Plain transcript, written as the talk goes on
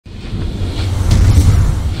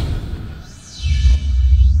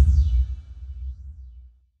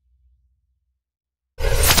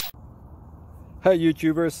Hey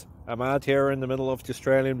YouTubers, I'm out here in the middle of the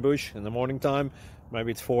Australian bush in the morning time. Maybe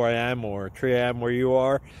it's 4 a.m. or 3 a.m. where you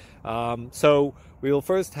are. So we'll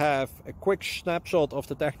first have a quick snapshot of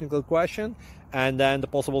the technical question and then the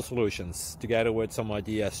possible solutions, together with some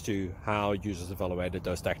ideas to how users evaluated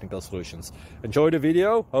those technical solutions. Enjoy the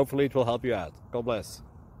video, hopefully it will help you out. God bless.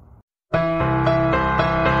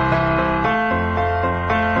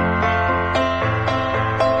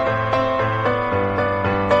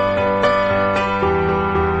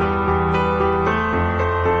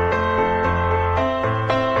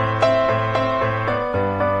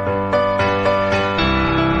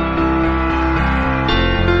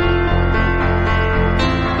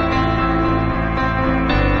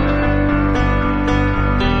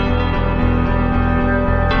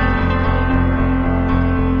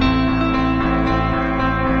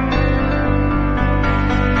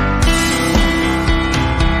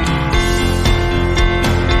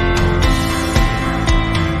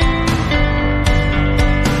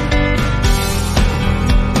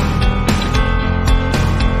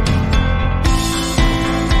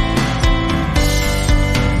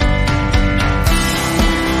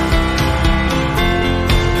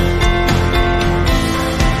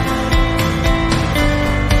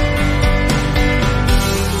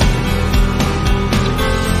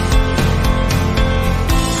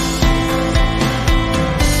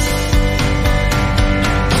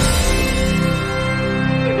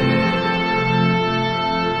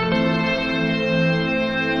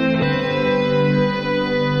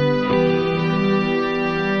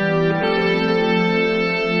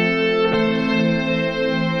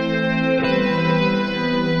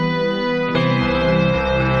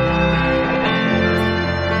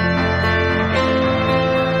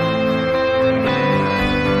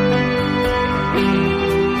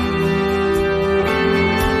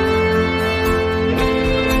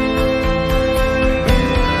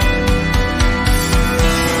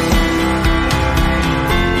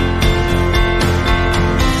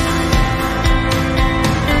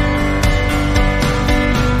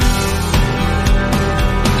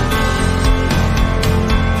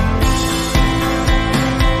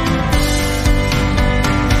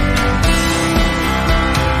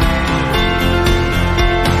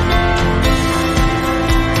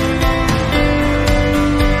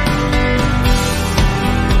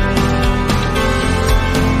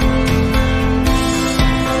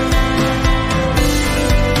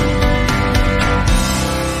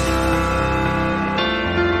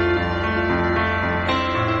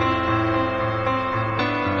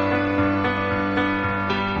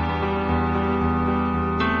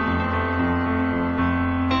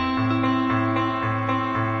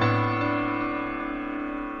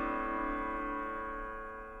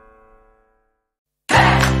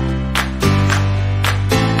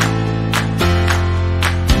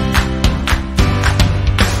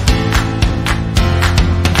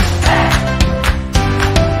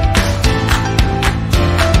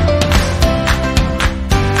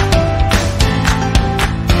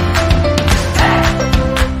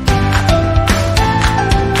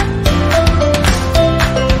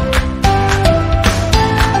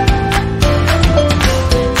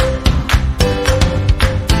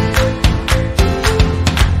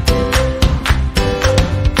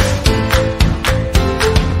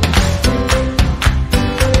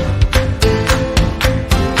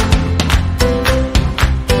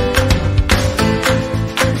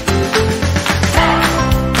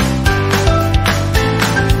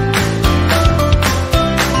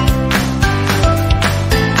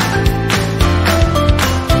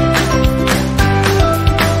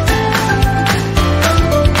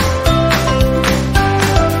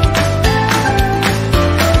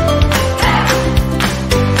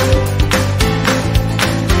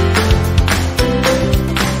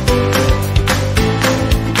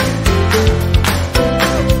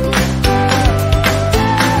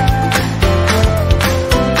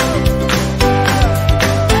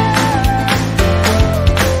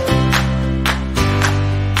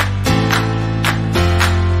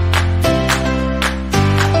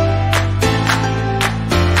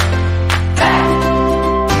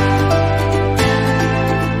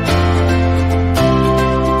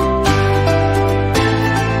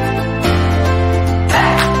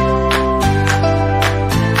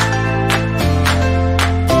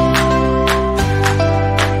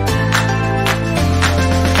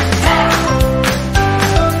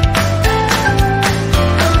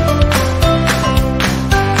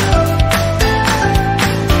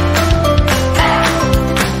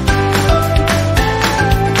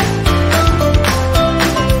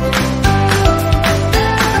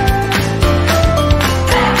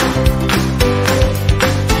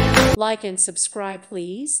 Like and subscribe,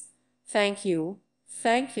 please. Thank you.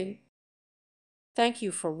 Thank you. Thank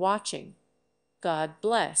you for watching. God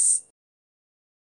bless.